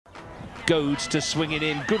Goads to swing it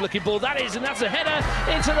in. Good looking ball that is, and that's a header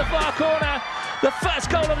into the far corner. The first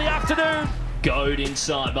goal of the afternoon. Goad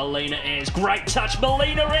inside, Melina Ayres. Great touch,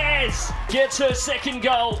 Melina Ayres gets her second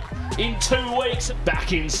goal in 2 weeks.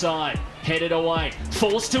 Back inside, headed away.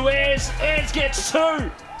 Falls to Ayres. Ayres gets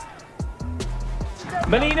 2.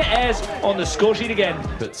 Melina Ayres on the score sheet again.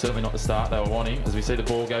 But certainly not the start they were wanting. As we see the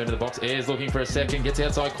ball go into the box, Ayres looking for a second, gets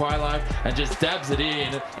outside Quilo and just dabs it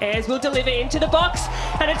in. Ayres will deliver into the box,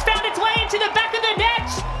 and it's found its way into the back of the net.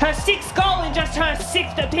 Her 6th goal in just her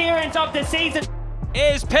 6th appearance of the season.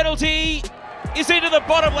 Ayres' penalty is into the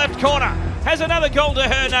bottom left corner. Has another goal to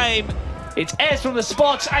her name. It's Ayres from the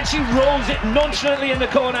spots, and she rolls it nonchalantly in the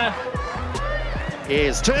corner.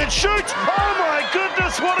 Ayres turns, shoots! Oh my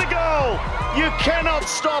goodness, what a goal! You cannot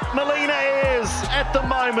stop Melina Ayres at the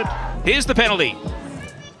moment. Here's the penalty.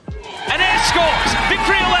 And Ayres scores.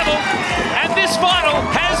 Victory level. And this final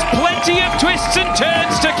has plenty of twists and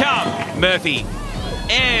turns to come. Murphy.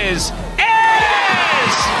 Ayres.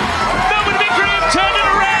 Ayres! Melbourne Victory have turned it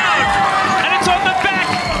around. And it's on the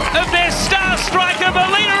back of their star striker,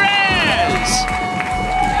 Melina Ayres.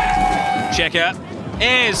 Check out.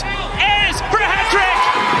 Ayres. Ayres for a hat-trick.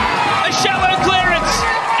 A shallow clearance.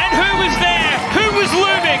 And who was there? Who was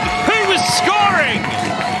looming? Who was scoring?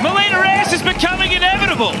 Melina Ayres is becoming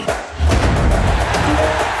inevitable.